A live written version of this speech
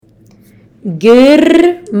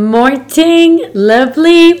Good morning,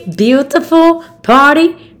 lovely, beautiful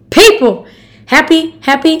party people.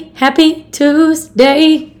 Happy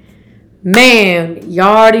Tuesday. Man,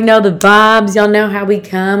 y'all already know the vibes. Y'all know how we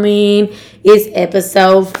coming. It's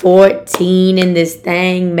episode 14 in this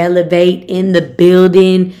thing. Melevate in the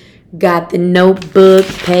building. Got the notebook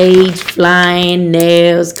page flying,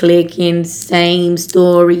 nails clicking, same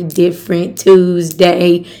story, different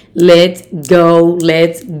Tuesday. Let's go.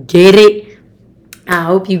 Let's get it. I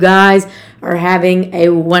hope you guys are having a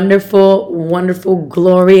wonderful,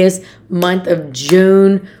 glorious month of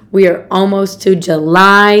June. We are almost to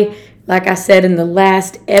July. Like I said in the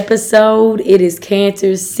last episode, it is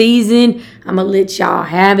Cancer season. I'm going to let y'all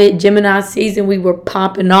have it. Gemini season, we were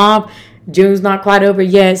popping off. June's not quite over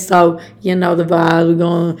yet, so you know the vibe. We're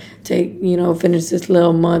going to finish this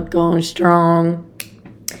little month going strong.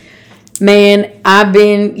 Man, I've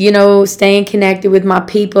been, staying connected with my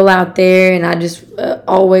people out there, and I just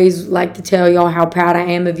always like to tell y'all how proud I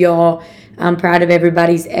am of y'all. I'm proud of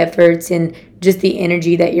everybody's efforts and just the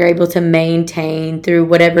energy that you're able to maintain through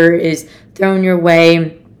whatever is thrown your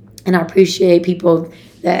way. And I appreciate people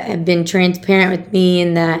that have been transparent with me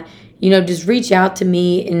and that, just reach out to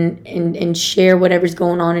me and share whatever's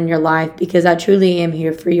going on in your life, because I truly am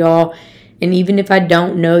here for y'all. And even if I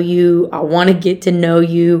don't know you, I want to get to know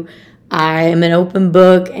you. I am an open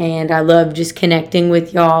book and I love just connecting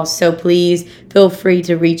with y'all. So please feel free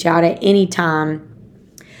to reach out at any time.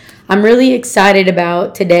 I'm really excited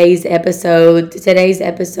about today's episode. Today's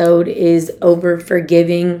episode is over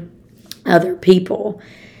forgiving other people.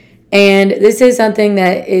 And this is something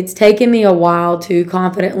that it's taken me a while to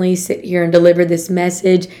confidently sit here and deliver this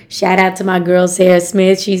message. Shout out to my girl, Sarah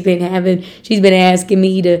Smith. She's been asking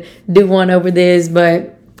me to do one over this,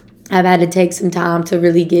 but I've had to take some time to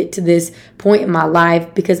really get to this point in my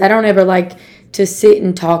life, because I don't ever like to sit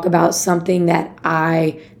and talk about something that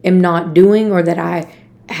I am not doing or that I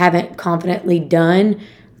haven't confidently done.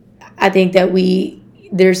 I think that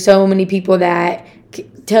there's so many people that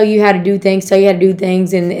tell you how to do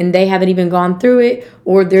things, and they haven't even gone through it,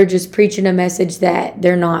 or they're just preaching a message that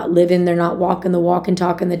they're not living, they're not walking the walk and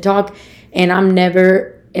talking the talk. And I'm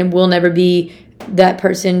never and will never be that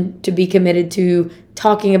person to be committed to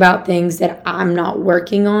talking about things that I'm not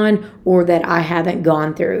working on or that I haven't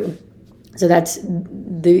gone through. So that's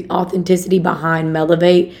the authenticity behind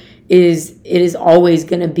Melevate. It is always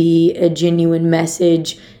going to be a genuine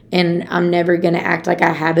message, and I'm never going to act like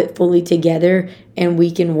I have it fully together, and we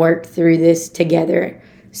can work through this together.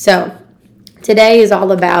 So today is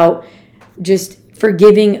all about just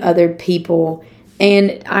forgiving other people.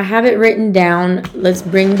 And I have it written down. Let's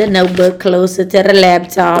bring the notebook closer to the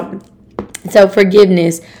laptop. So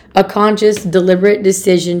forgiveness, a conscious, deliberate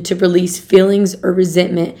decision to release feelings or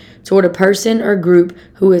resentment toward a person or group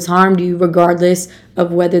who has harmed you, regardless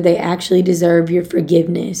of whether they actually deserve your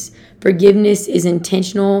forgiveness. Forgiveness is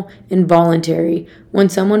intentional and voluntary. When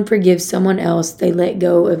someone forgives someone else, they let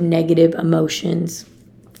go of negative emotions.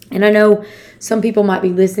 And I know some people might be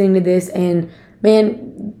listening to this, and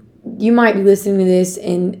man, you might be listening to this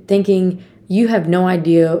and thinking, you have no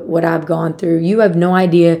idea what I've gone through. You have no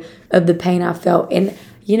idea of the pain I felt. And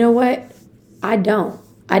you know what? I don't.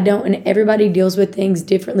 And everybody deals with things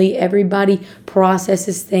differently. Everybody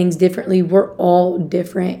processes things differently. We're all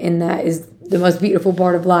different, and that is the most beautiful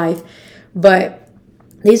part of life. But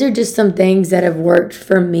these are just some things that have worked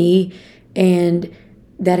for me, and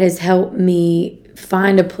that has helped me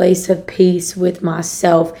find a place of peace with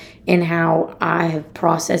myself and how I have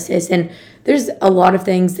processed this. And there's a lot of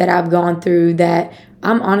things that I've gone through that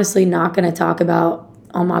I'm honestly not going to talk about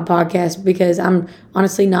on my podcast, because I'm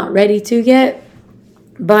honestly not ready to yet.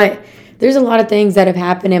 But there's a lot of things that have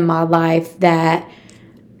happened in my life that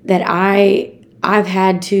I've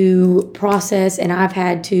had to process, and I've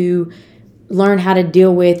had to learn how to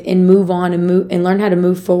deal with and move on and learn how to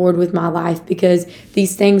move forward with my life, because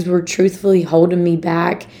these things were truthfully holding me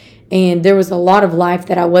back. And there was a lot of life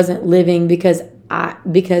that I wasn't living because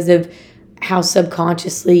of how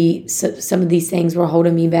subconsciously some of these things were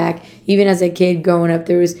holding me back. Even as a kid growing up,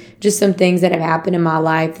 there was just some things that have happened in my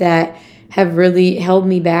life that have really held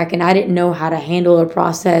me back, and I didn't know how to handle or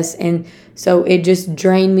process. And so it just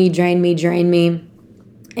drained me.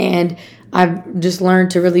 And I've just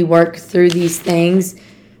learned to really work through these things.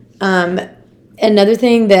 Another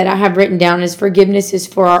thing that I have written down is forgiveness is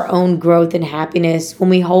for our own growth and happiness. When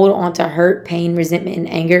we hold on to hurt, pain, resentment, and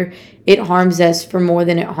anger, it harms us for more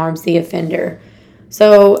than it harms the offender.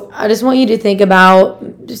 So I just want you to think about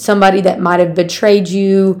somebody that might have betrayed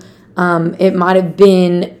you. It might have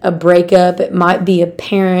been a breakup. It might be a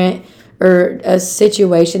parent or a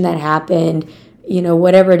situation that happened.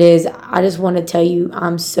 whatever it is, I just want to tell you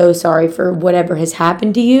I'm so sorry for whatever has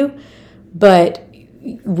happened to you, but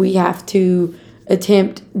we have to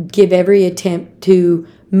give every attempt to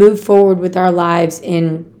move forward with our lives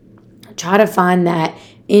and try to find that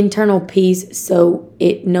internal peace so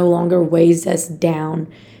it no longer weighs us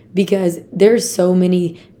down, because there's so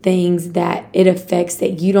many things that it affects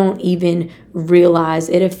that you don't even realize.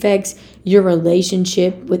 It affects your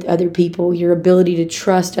relationship with other people, your ability to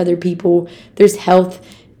trust other people. There's health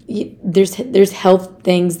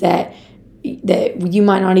things that you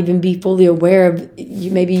might not even be fully aware of.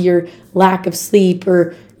 Maybe your lack of sleep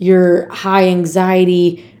or your high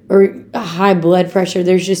anxiety or high blood pressure.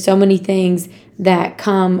 There's just so many things that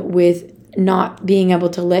come with not being able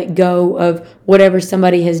to let go of whatever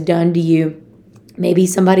somebody has done to you. Maybe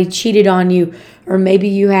somebody cheated on you, or maybe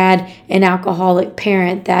you had an alcoholic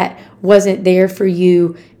parent that wasn't there for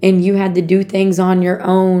you and you had to do things on your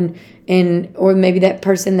own, or maybe that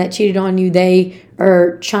person that cheated on you, they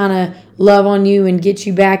are trying to love on you and get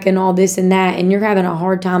you back and all this and that, and you're having a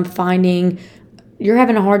hard time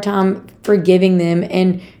forgiving them,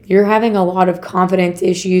 and you're having a lot of confidence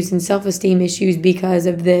issues and self-esteem issues because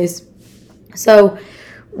of this. So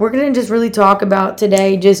we're going to just really talk about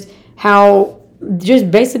today just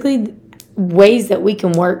basically ways that we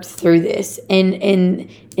can work through this and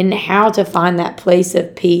how to find that place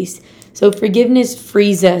of peace. So forgiveness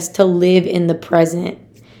frees us to live in the present.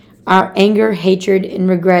 Our anger, hatred, and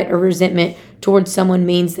regret or resentment towards someone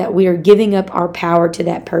means that we are giving up our power to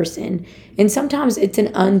that person. And sometimes it's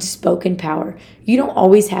an unspoken power. You don't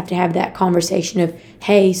always have to have that conversation of,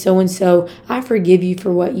 hey, so-and-so, I forgive you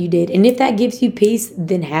for what you did. And if that gives you peace,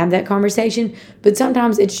 then have that conversation. But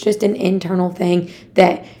sometimes it's just an internal thing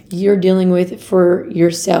that you're dealing with for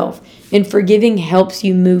yourself. And forgiving helps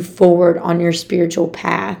you move forward on your spiritual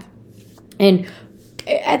path. And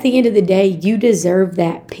at the end of the day, you deserve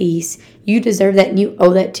that peace. You deserve that, and you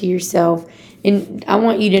owe that to yourself. And I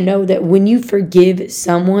want you to know that when you forgive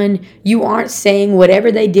someone, you aren't saying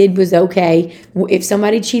whatever they did was okay. If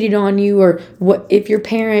somebody cheated on you, or if your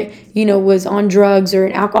parent, was on drugs or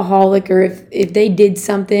an alcoholic, or if they did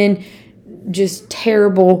something just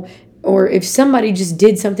terrible, or if somebody just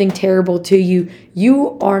did something terrible to you,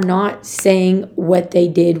 you are not saying what they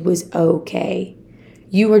did was okay.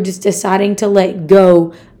 You are just deciding to let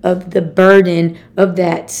go of the burden of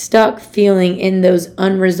that stuck feeling in those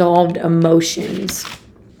unresolved emotions.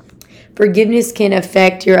 Forgiveness can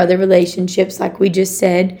affect your other relationships, like we just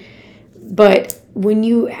said. But when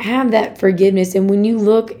you have that forgiveness, and when you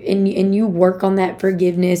look and you work on that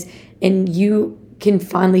forgiveness, and you can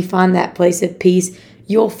finally find that place of peace,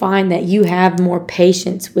 you'll find that you have more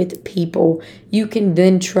patience with people. You can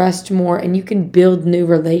then trust more, and you can build new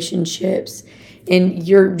relationships. And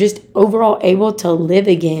you're just overall able to live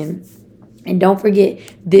again. And don't forget,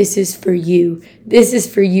 this is for you. This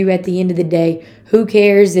is for you at the end of the day. Who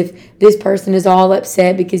cares if this person is all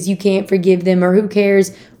upset because you can't forgive them, or who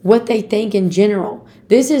cares what they think in general?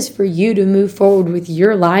 This is for you to move forward with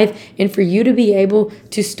your life, and for you to be able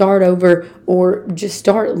to start over or just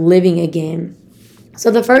start living again. So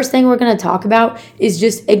the first thing we're going to talk about is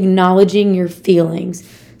just acknowledging your feelings.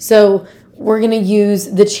 So we're going to use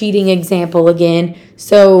the cheating example again.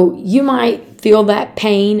 So you might feel that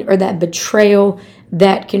pain or that betrayal,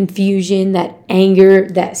 that confusion, that anger,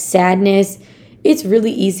 that sadness. It's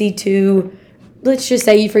really easy to, let's just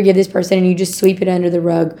say you forgive this person and you just sweep it under the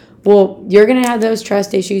rug. Well, you're going to have those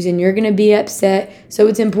trust issues and you're going to be upset. So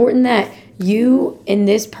it's important that you and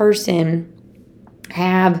this person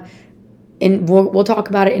have, and we'll talk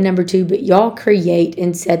about it in number 2, but y'all create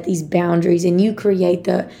and set these boundaries, and you create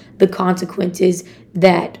the consequences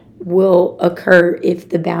that will occur if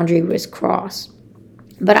the boundary was crossed.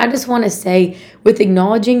 But I just want to say, with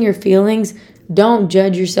acknowledging your feelings, don't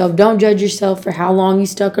judge yourself. Don't judge yourself for how long you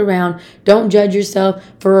stuck around. Don't judge yourself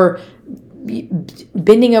for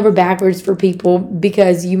bending over backwards for people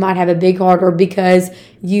because you might have a big heart, or because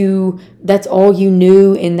that's all you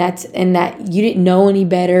knew, and that you didn't know any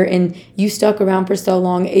better and you stuck around for so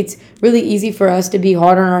long. It's really easy for us to be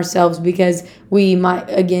hard on ourselves because we might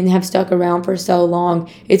again have stuck around for so long.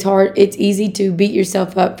 It's easy to beat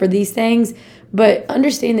yourself up for these things. But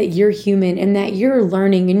understand that you're human, and that you're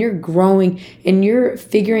learning and you're growing and you're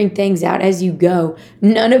figuring things out as you go.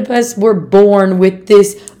 None of us were born with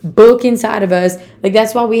this book inside of us. Like,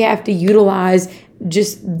 that's why we have to utilize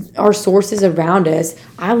just our sources around us.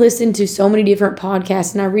 I listen to so many different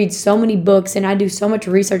podcasts, and I read so many books, and I do so much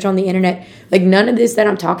research on the internet. Like, none of this that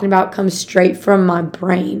I'm talking about comes straight from my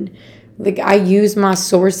brain. Like, I use my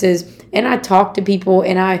sources, and I talk to people,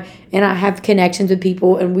 and I have connections with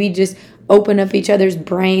people, and we just open up each other's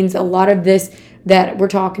brains. A lot of this that we're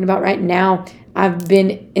talking about right now. I've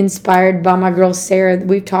been inspired by my girl Sarah.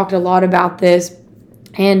 We've talked a lot about this,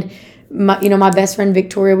 and my best friend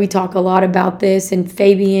Victoria. We talk a lot about this, and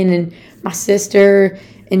Fabian and my sister,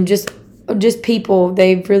 and just people.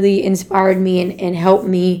 They've really inspired me and helped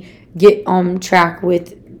me get on track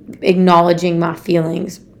with acknowledging my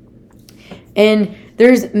feelings. And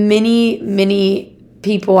there's many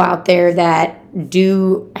people out there that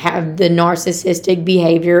do have the narcissistic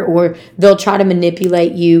behavior, or they'll try to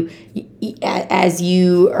manipulate you as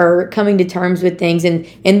you are coming to terms with things, and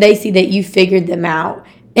they see that you figured them out,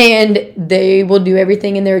 and they will do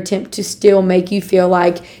everything in their attempt to still make you feel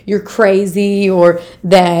like you're crazy, or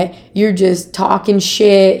that you're just talking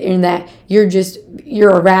shit, and that you're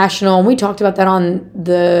irrational. And we talked about that on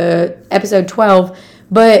the episode 12.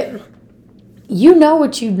 But you know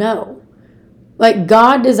what you know. Like,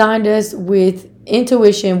 God designed us with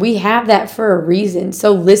intuition. We have that for a reason.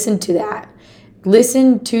 So listen to that.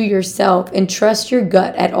 Listen to yourself and trust your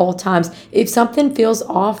gut at all times. If something feels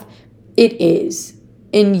off, it is.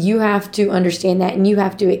 And you have to understand that, and you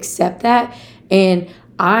have to accept that. And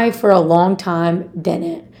I, for a long time,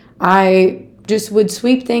 didn't. I just would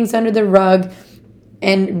sweep things under the rug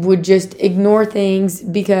and would just ignore things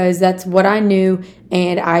because that's what I knew.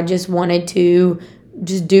 And I just wanted to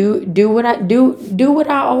just do what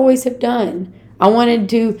I always have done. I wanted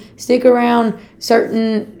to stick around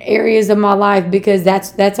certain areas of my life because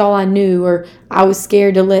that's all I knew, or I was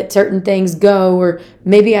scared to let certain things go, or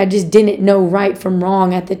maybe I just didn't know right from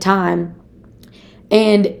wrong at the time.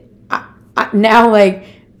 And I now, like,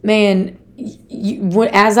 man,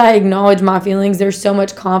 as I acknowledge my feelings, there's so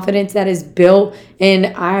much confidence that is built, and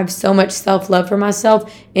I have so much self-love for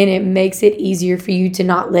myself, and it makes it easier for you to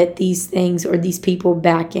not let these things or these people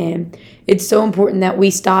back in. It's so important that we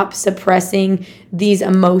stop suppressing these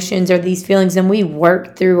emotions or these feelings, and we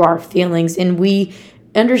work through our feelings, and we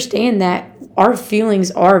understand that our feelings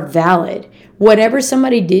are valid. Whatever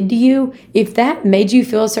somebody did to you, if that made you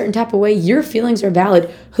feel a certain type of way, your feelings are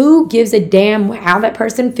valid. Who gives a damn how that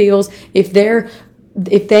person feels, if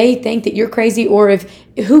they think that you're crazy, or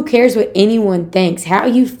who cares what anyone thinks? How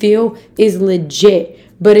you feel is legit,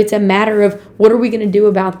 but it's a matter of what are we going to do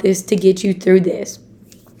about this to get you through this.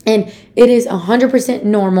 And it is 100%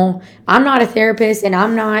 normal. I'm not a therapist, and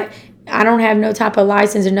I don't have no type of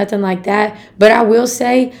license or nothing like that. But I will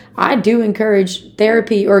say I do encourage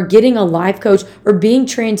therapy, or getting a life coach, or being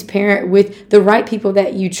transparent with the right people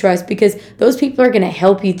that you trust, because those people are going to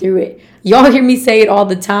help you through it. Y'all hear me say it all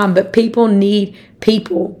the time, but people need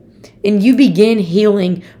people. And you begin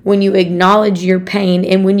healing when you acknowledge your pain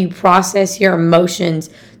and when you process your emotions.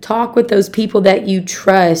 Talk with those people that you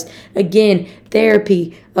trust. Again,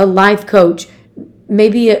 therapy, a life coach,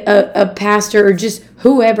 maybe a pastor, or just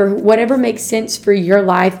whoever, whatever makes sense for your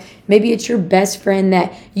life. Maybe it's your best friend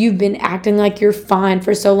that you've been acting like you're fine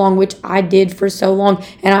for so long, which I did for so long.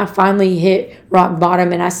 And I finally hit rock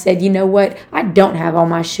bottom, and I said, you know what? I don't have all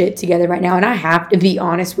my shit together right now, and I have to be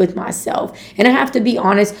honest with myself. And I have to be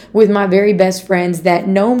honest with my very best friends that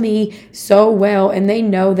know me so well, and they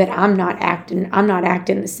know that I'm not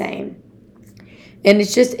acting the same. And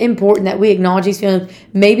it's just important that we acknowledge these feelings.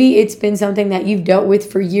 Maybe it's been something that you've dealt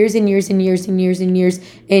with for years and years and years and years and years,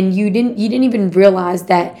 and you didn't even realize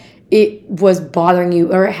that it was bothering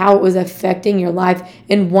you, or how it was affecting your life.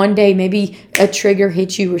 And one day maybe a trigger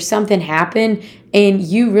hit you, or something happened, and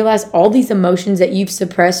you realize all these emotions that you've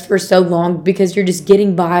suppressed for so long because you're just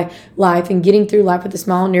getting by life and getting through life with a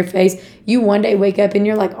smile on your face. You one day wake up and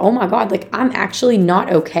you're like, oh my God, like, I'm actually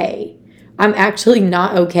not okay. I'm actually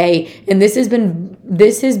not okay. And this has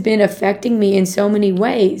been affecting me in so many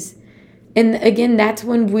ways. And again, that's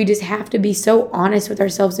when we just have to be so honest with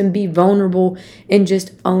ourselves and be vulnerable and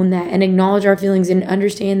just own that and acknowledge our feelings and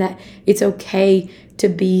understand that it's okay to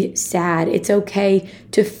be sad. It's okay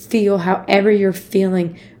to feel however you're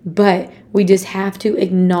feeling, but we just have to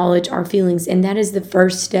acknowledge our feelings. And that is the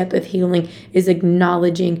first step of healing, is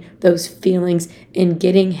acknowledging those feelings and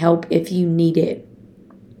getting help if you need it.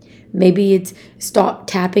 Maybe it's stop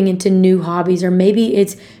tapping into new hobbies, or maybe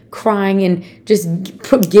it's crying and just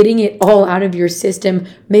getting it all out of your system.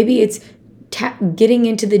 Maybe it's getting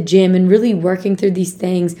into the gym and really working through these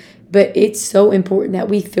things. But it's so important that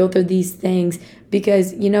we filter these things,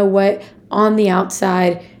 because you know what? On the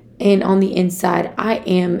outside and on the inside, I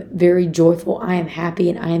am very joyful. I am happy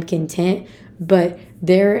and I am content. But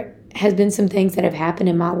there has been some things that have happened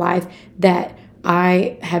in my life that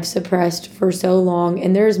I have suppressed for so long,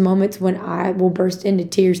 and there's moments when I will burst into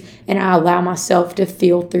tears, and I allow myself to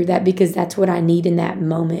feel through that, because that's what I need in that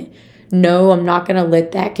moment. no, I'm not going to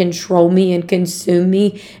let that control me and consume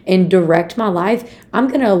me and direct my life. I'm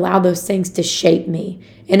going to allow those things to shape me.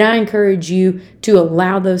 And I encourage you to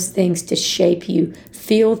allow those things to shape you.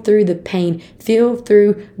 Feel through the pain. Feel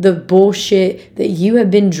through the bullshit that you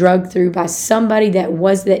have been drugged through by somebody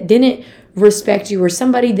that didn't respect you, or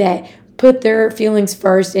somebody that put their feelings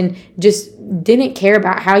first and just didn't care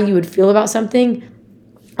about how you would feel about something.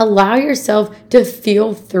 Allow yourself to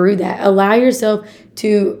feel through that. Allow yourself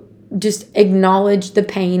to just acknowledge the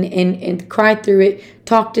pain and cry through it.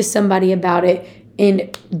 Talk to somebody about it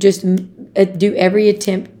and just do every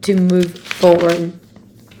attempt to move forward.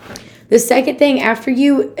 The second thing, after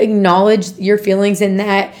you acknowledge your feelings and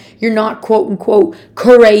that you're not quote unquote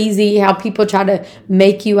crazy, how people try to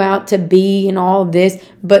make you out to be and all of this.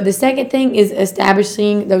 But the second thing is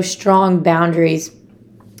establishing those strong boundaries.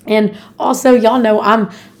 And also, y'all know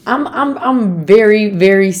I'm very,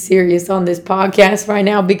 very serious on this podcast right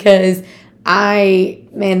now because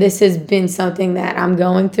this has been something that I'm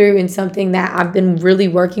going through and something that I've been really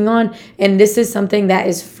working on. And this is something that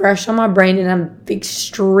is fresh on my brain and I'm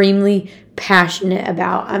extremely passionate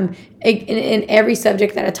about. In every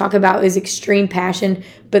subject that I talk about is extreme passion,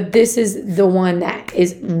 but this is the one that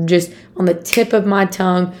is just on the tip of my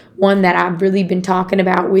tongue, one that I've really been talking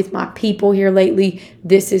about with my people here lately.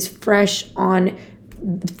 This is fresh on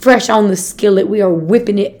the skillet. We are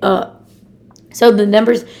whipping it up. So the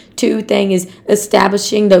number 2 thing is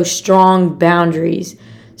establishing those strong boundaries.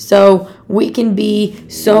 So we can be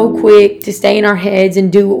so quick to stay in our heads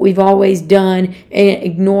and do what we've always done and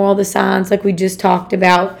ignore all the signs like we just talked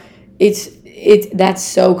about. That's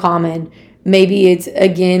so common. Maybe it's,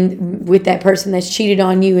 again, with that person that's cheated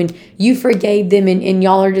on you and you forgave them and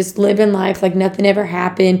y'all are just living life like nothing ever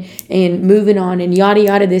happened and moving on and yada,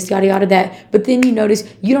 yada, this, yada, yada, that. But then you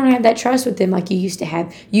notice you don't have that trust with them like you used to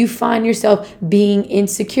have. You find yourself being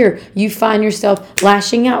insecure. You find yourself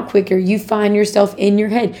lashing out quicker. You find yourself in your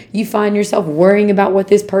head. You find yourself worrying about what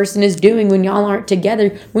this person is doing when y'all aren't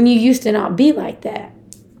together when you used to not be like that.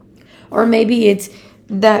 Or maybe it's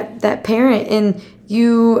that parent and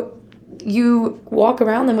you walk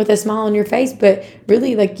around them with a smile on your face, but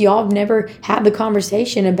really like y'all have never had the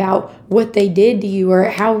conversation about what they did to you or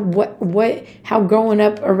how growing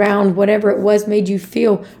up around whatever it was made you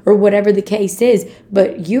feel or whatever the case is.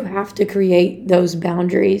 But you have to create those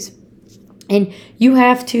boundaries. And you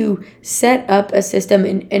have to set up a system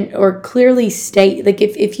and or clearly state, like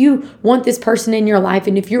if you want this person in your life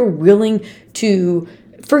and if you're willing to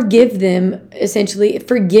forgive them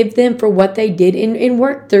for what they did and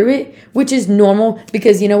work through it, which is normal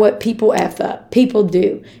because you know what? People F up. People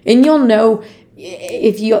do. And you'll know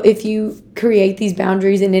if you create these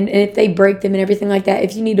boundaries and if they break them and everything like that,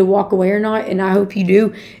 if you need to walk away or not. And I hope you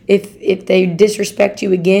do if they disrespect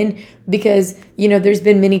you again, because, there's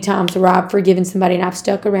been many times where I've forgiven somebody and I've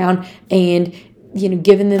stuck around and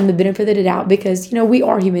giving them the benefit of the doubt because, we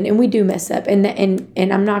are human and we do mess up. And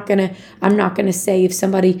I'm not gonna say if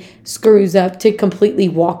somebody screws up to completely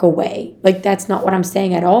walk away. Like, that's not what I'm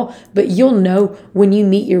saying at all. But you'll know when you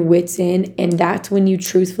meet your wits end, and that's when you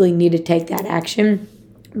truthfully need to take that action.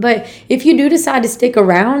 But if you do decide to stick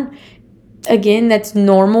around, again, that's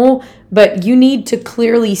normal, but you need to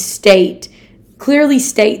clearly state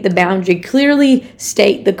the boundary, clearly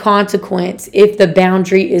state the consequence if the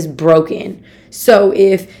boundary is broken. So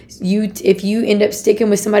if you end up sticking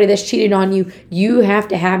with somebody that's cheated on you, you have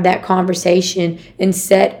to have that conversation and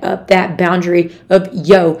set up that boundary of,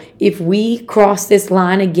 if we cross this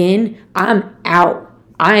line again, I'm out.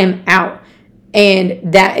 I am out.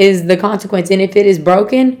 And that is the consequence. And if it is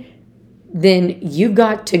broken, then you've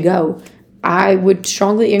got to go. I would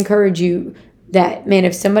strongly encourage you that, man,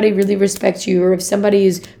 if somebody really respects you, or if somebody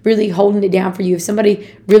is really holding it down for you, if somebody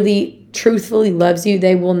really truthfully loves you,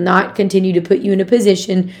 they will not continue to put you in a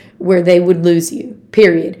position where they would lose you,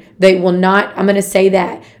 period. They will not, I'm going to say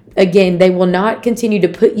that again, they will not continue to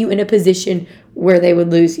put you in a position where they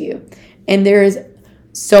would lose you. And there is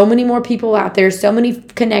so many more people out there, so many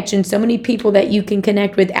connections, so many people that you can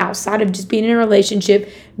connect with outside of just being in a relationship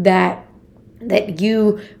that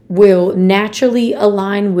you will naturally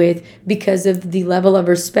align with because of the level of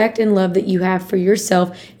respect and love that you have for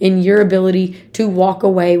yourself and your ability to walk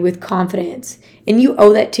away with confidence. And you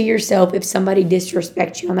owe that to yourself if somebody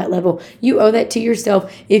disrespects you on that level. You owe that to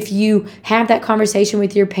yourself if you have that conversation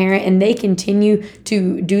with your parent and they continue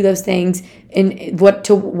to do those things and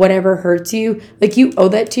whatever hurts you. Like, you owe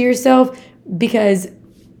that to yourself because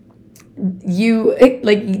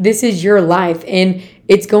this is your life. And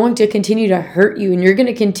it's going to continue to hurt you, and you're going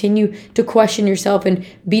to continue to question yourself and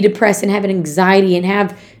be depressed and have an anxiety and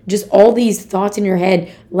have just all these thoughts in your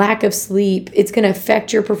head, lack of sleep. It's going to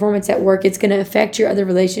affect your performance at work. It's going to affect your other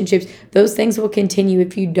relationships. Those things will continue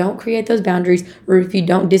if you don't create those boundaries, or if you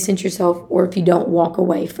don't distance yourself, or if you don't walk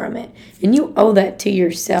away from it. And you owe that to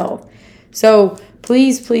yourself. So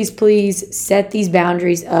please, please, please set these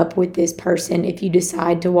boundaries up with this person. If you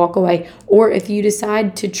decide to walk away, or if you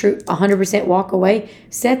decide to 100% walk away,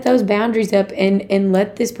 set those boundaries up and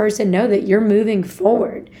let this person know that you're moving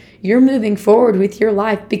forward. You're moving forward with your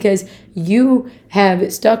life because you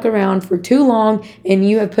have stuck around for too long and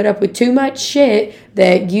you have put up with too much shit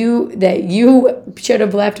that you should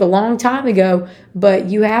have left a long time ago. But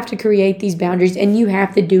you have to create these boundaries, and you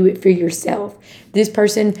have to do it for yourself. This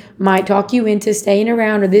person might talk you into staying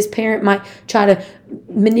around, or this parent might try to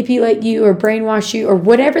manipulate you or brainwash you, or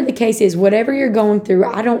whatever the case is, whatever you're going through.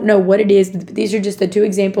 I don't know what it is. These are just the two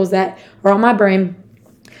examples that are on my brain.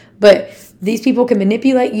 But these people can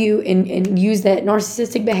manipulate you and use that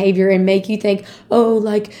narcissistic behavior and make you think, oh,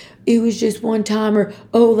 like, it was just one time, or,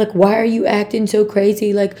 oh, like, why are you acting so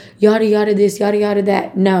crazy? Like, yada, yada, this, yada, yada,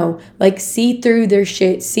 that. No, like, see through their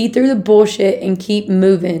shit, see through the bullshit, and keep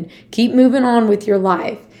moving on with your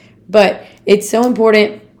life. But it's so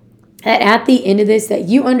important that at the end of this, that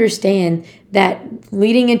you understand that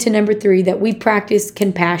leading into number 3, that we practice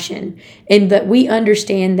compassion, and that we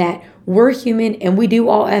understand that we're human and we do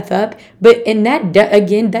all F up. And that,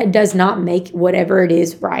 again, that does not make whatever it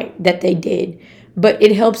is right that they did. But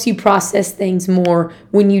it helps you process things more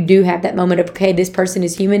when you do have that moment of, okay, this person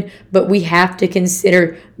is human, but we have to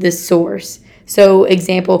consider the source. So,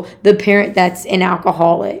 example, the parent that's an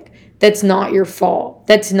alcoholic. That's not your fault.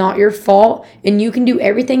 That's not your fault. And you can do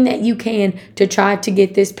everything that you can to try to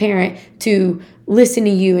get this parent to listen to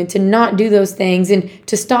you and to not do those things, and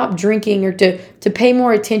to stop drinking, or to pay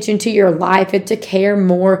more attention to your life, and to care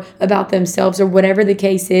more about themselves, or whatever the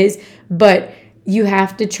case is. But you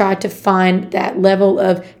have to try to find that level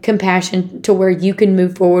of compassion to where you can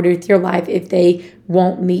move forward with your life if they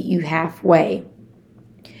won't meet you halfway.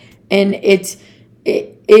 And it's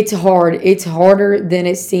hard. It's harder than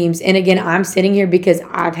it seems. And again, I'm sitting here because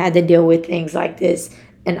I've had to deal with things like this.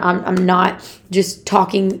 And I'm not just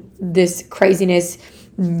talking this craziness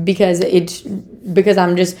because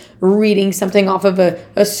I'm just reading something off of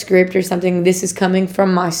a script or something. This is coming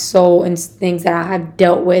from my soul and things that I have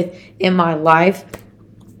dealt with in my life.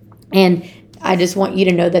 And I just want you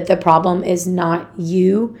to know that the problem is not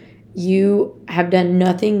you. You have done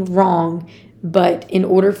nothing wrong. But in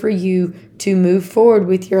order for you to move forward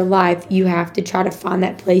with your life, you have to try to find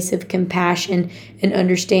that place of compassion and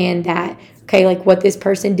understand that, okay, like, what this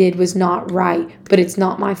person did was not right, but it's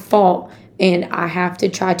not my fault. And I have to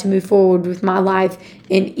try to move forward with my life.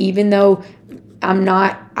 And even though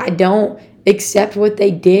I don't accept what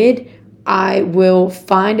they did, I will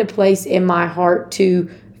find a place in my heart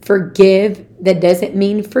to forgive. That doesn't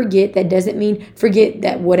mean forget. That doesn't mean forget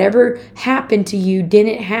that whatever happened to you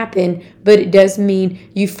didn't happen, but it does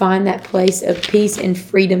mean you find that place of peace and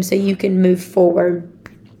freedom so you can move forward.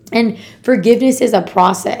 And forgiveness is a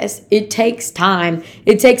process. It takes time.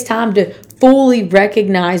 It takes time to fully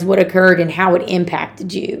recognize what occurred and how it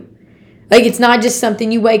impacted you. Like, it's not just something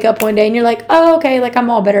you wake up one day and you're like, oh, okay, like, I'm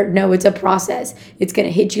all better. No, it's a process. It's going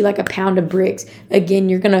to hit you like a pound of bricks. Again,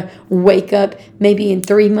 you're going to wake up maybe in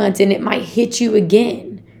 3 months and it might hit you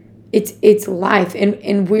again. It's life.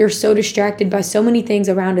 And we're so distracted by so many things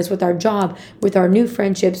around us, with our job, with our new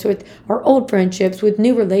friendships, with our old friendships, with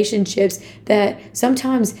new relationships, that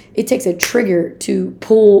sometimes it takes a trigger to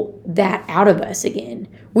pull that out of us again.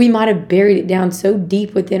 We might have buried it down so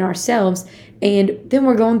deep within ourselves, and then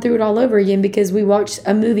we're going through it all over again because we watched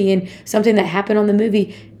a movie and something that happened on the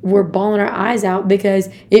movie, we're bawling our eyes out because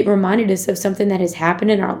it reminded us of something that has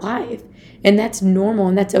happened in our life. And that's normal,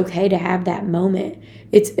 and that's okay to have that moment.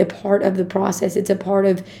 It's a part of the process. It's a part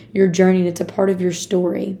of your journey, and it's a part of your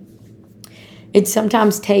story. It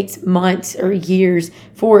sometimes takes months or years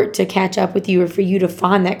for it to catch up with you, or for you to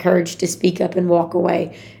find that courage to speak up and walk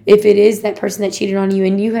away. If it is that person that cheated on you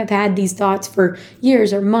and you have had these thoughts for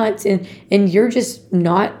years or months, and you're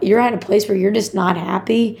at a place where you're just not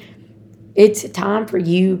happy, it's time for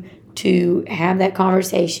you to have that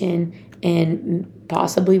conversation and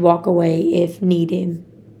possibly walk away if needed.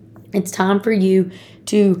 It's time for you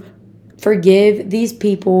to forgive these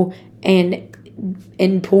people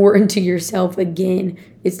and pour into yourself again.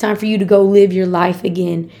 It's time for you to go live your life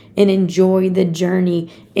again and enjoy the journey,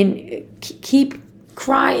 and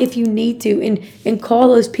cry if you need to, and call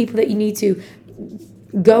those people that you need to.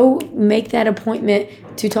 go make that appointment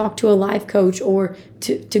to talk to a life coach, or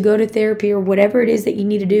to go to therapy, or whatever it is that you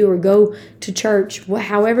need to do, or go to church,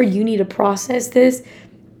 however you need to process this.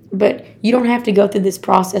 But you don't have to go through this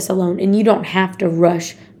process alone, and you don't have to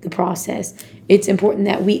rush the process. It's important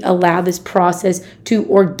that we allow this process to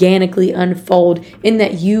organically unfold, and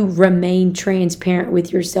that you remain transparent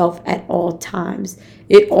with yourself at all times.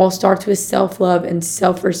 It all starts with self-love and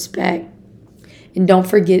self-respect. And don't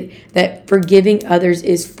forget that forgiving others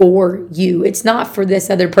is for you. It's not for this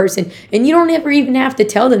other person. And you don't ever even have to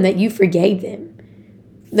tell them that you forgave them.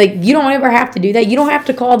 Like, you don't ever have to do that. You don't have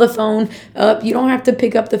to call the phone up. You don't have to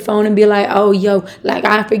pick up the phone and be like, oh, yo, like,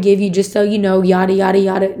 I forgive you, just so you know, yada, yada,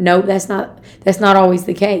 yada. No, that's not always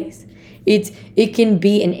the case. It can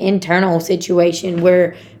be an internal situation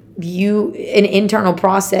where an internal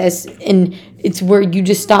process, and it's where you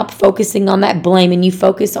just stop focusing on that blame and you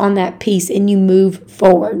focus on that peace and you move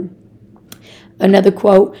forward. Another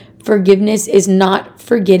quote: forgiveness is not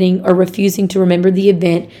forgetting or refusing to remember the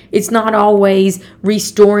event. It's not always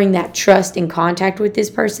restoring that trust and contact with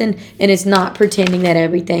this person, and it's not pretending that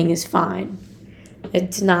everything is fine.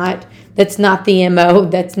 That's not the MO.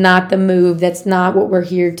 That's not the move. That's not what we're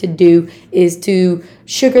here to do, is to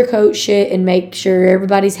sugarcoat shit and make sure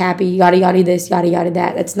everybody's happy, yada, yada, this, yada, yada,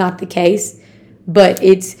 that. That's not the case. But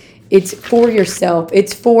it's for yourself.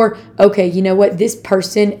 It's for, okay, you know what? This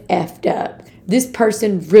person effed up. This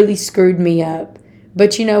person really screwed me up.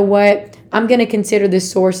 But you know what? I'm going to consider the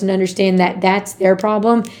source and understand that that's their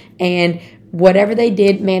problem. And whatever they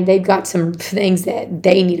did, man, they've got some things that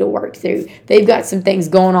they need to work through. They've got some things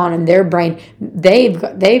going on in their brain.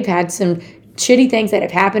 They've had some shitty things that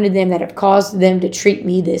have happened to them that have caused them to treat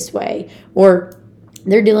me this way. Or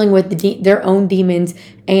they're dealing with their own demons.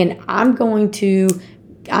 And I'm going to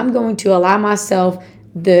allow myself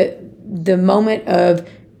the moment of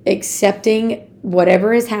accepting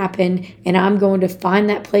whatever has happened, and I'm going to find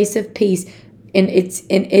that place of peace. And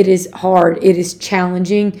it is hard, it is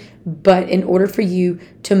challenging, but in order for you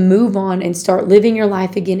to move on and start living your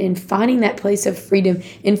life again and finding that place of freedom,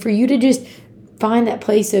 and for you to just find that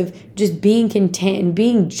place of just being content and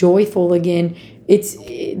being joyful again, it's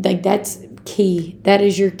like, that's key. That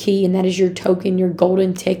is your key, and that is your token, your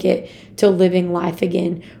golden ticket to living life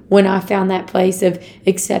again. When I found that place of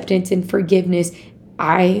acceptance and forgiveness,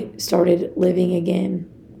 I started living again,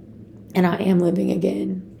 and I am living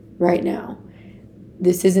again right now.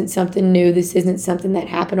 This isn't something new. This isn't something that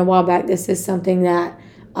happened a while back. This is something that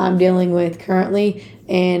I'm dealing with currently,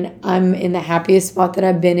 and I'm in the happiest spot that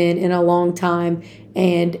I've been in a long time,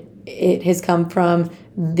 and it has come from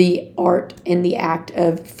the art and the act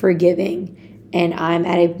of forgiving, and I'm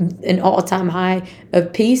at an all-time high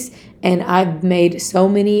of peace. And I've made so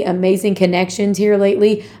many amazing connections here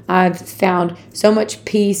lately. I've found so much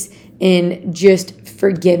peace in just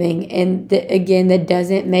forgiving. And again, that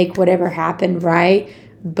doesn't make whatever happened right,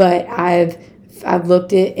 but I've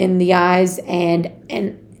looked it in the eyes, and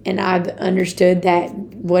I've understood that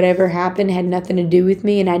whatever happened had nothing to do with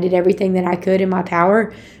me, and I did everything that I could in my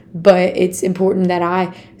power. But it's important that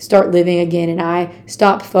I start living again, and I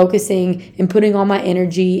stop focusing and putting all my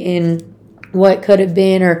energy in what could have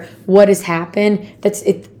been or what has happened. That's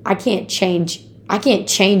it. I can't change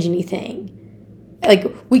anything.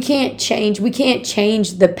 Like, we can't change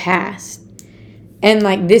the past. And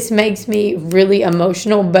like, this makes me really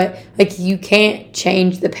emotional, but like, you can't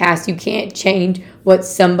change the past. You can't change what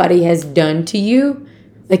somebody has done to you.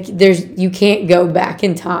 Like, you can't go back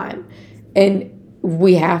in time. And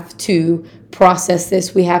we have to process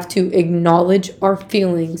this. We have to acknowledge our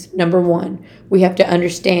feelings. Number one, we have to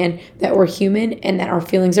understand that we're human and that our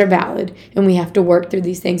feelings are valid, and we have to work through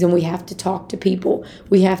these things, and we have to talk to people.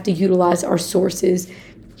 We have to utilize our sources,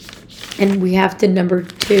 and we have to, number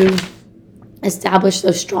two, establish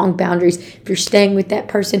those strong boundaries. If you're staying with that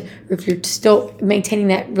person, or if you're still maintaining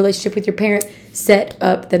that relationship with your parent, set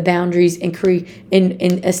up the boundaries and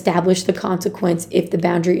establish the consequence if the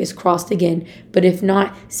boundary is crossed again. But if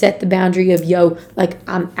not, set the boundary of, yo, like,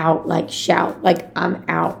 I'm out, like, shout, like, I'm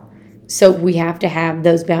out. So we have to have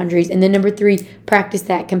those boundaries. And then number three, practice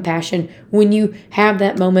that compassion. When you have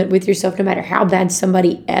that moment with yourself, no matter how bad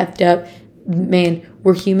somebody effed up, man,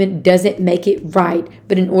 we're human, doesn't make it right.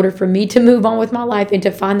 But in order for me to move on with my life and to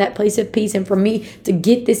find that place of peace, and for me to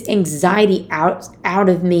get this anxiety out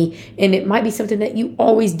of me, and it might be something that you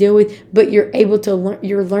always deal with, but you're able to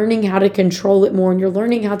you're learning how to control it more, and you're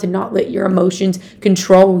learning how to not let your emotions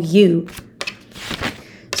control you.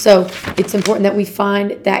 So it's important that we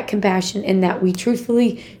find that compassion, and that we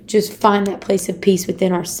truthfully just find that place of peace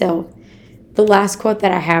within ourselves. The last quote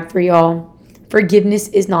that I have for y'all: Forgiveness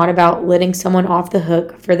is not about letting someone off the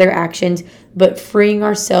hook for their actions, but freeing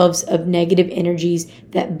ourselves of negative energies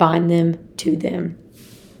that bind them to them.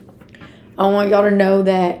 I want y'all to know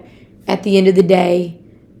that at the end of the day,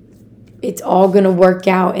 it's all going to work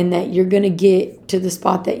out, and that you're going to get to the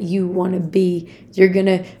spot that you want to be. You're going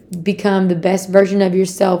to become the best version of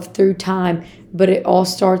yourself through time, but it all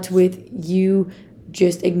starts with you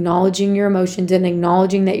just acknowledging your emotions and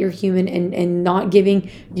acknowledging that you're human, and not giving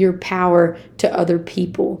your power to other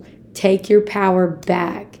people. Take your power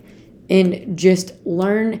back and just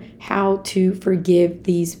learn how to forgive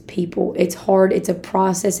these people. It's hard. It's a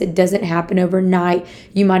process. It doesn't happen overnight.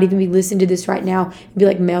 You might even be listening to this right now and be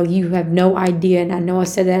like, Mel, you have no idea. And I know I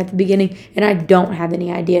said that at the beginning, and I don't have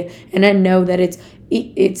any idea. And I know that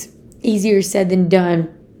it's easier said than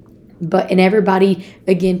done. And everybody,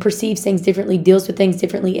 again, perceives things differently, deals with things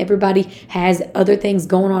differently. Everybody has other things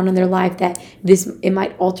going on in their life that it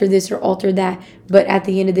might alter this or alter that. But at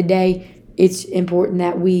the end of the day, it's important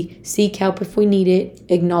that we seek help if we need it,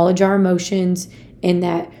 acknowledge our emotions, and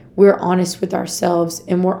that we're honest with ourselves,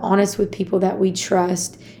 and we're honest with people that we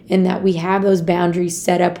trust, and that we have those boundaries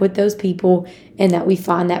set up with those people, and that we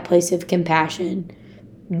find that place of compassion.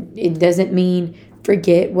 It doesn't mean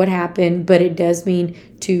forget what happened, but it does mean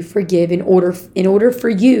to forgive in order for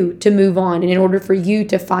you to move on, and in order for you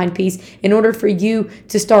to find peace, in order for you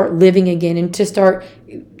to start living again, and to start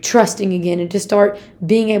trusting again, and to start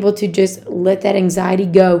being able to just let that anxiety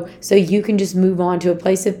go, so you can just move on to a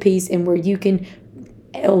place of peace, and where you can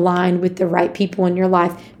align with the right people in your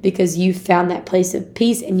life, because you found that place of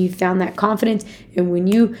peace and you found that confidence. And when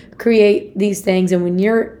you create these things, and when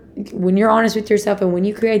you're honest with yourself, and when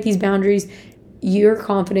you create these boundaries, your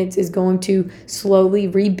confidence is going to slowly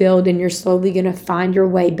rebuild, and you're slowly going to find your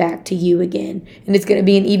way back to you again. And it's going to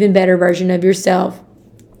be an even better version of yourself.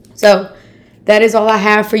 So that is all I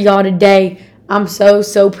have for y'all today. I'm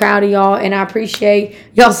so proud of y'all, and I appreciate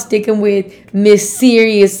y'all sticking with Miss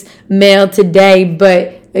Serious Mel today.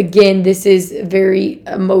 But again, this is a very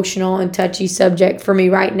emotional and touchy subject for me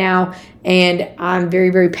right now, and I'm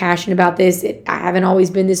very passionate about this. I haven't always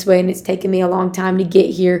been this way, and it's taken me a long time to get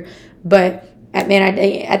here. But at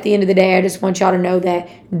the end of the day, I just want y'all to know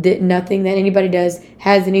that nothing that anybody does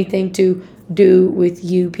has anything to do with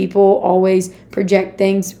you. People always project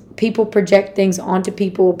things. People project things onto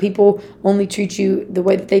people. People only treat you the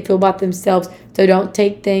way that they feel about themselves. So don't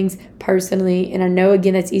take things personally. And I know,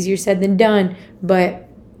 again, that's easier said than done, but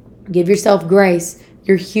give yourself grace.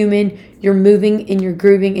 You're human. You're moving and you're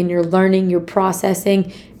grooving and you're learning. You're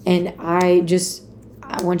processing. And I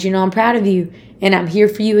want you to know I'm proud of you. And I'm here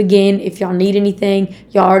for you again. If y'all need anything,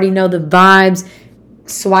 y'all already know the vibes.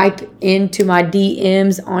 Swipe into my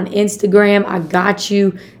DMs on Instagram. I got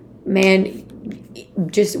you. Man,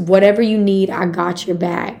 just whatever you need, I got your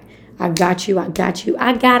back. I got you. I got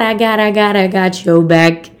your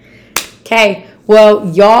back. Okay. Well,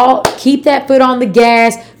 y'all keep that foot on the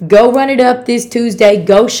gas. Go run it up this Tuesday.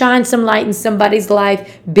 Go shine some light in somebody's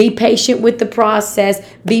life. Be patient with the process.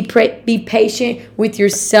 Be patient with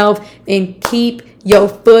yourself, and keep your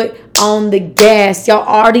foot on the gas. Y'all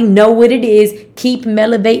already know what it is. Keep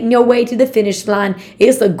elevating your way to the finish line.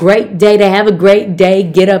 It's a great day to have a great day.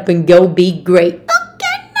 Get up and go be great.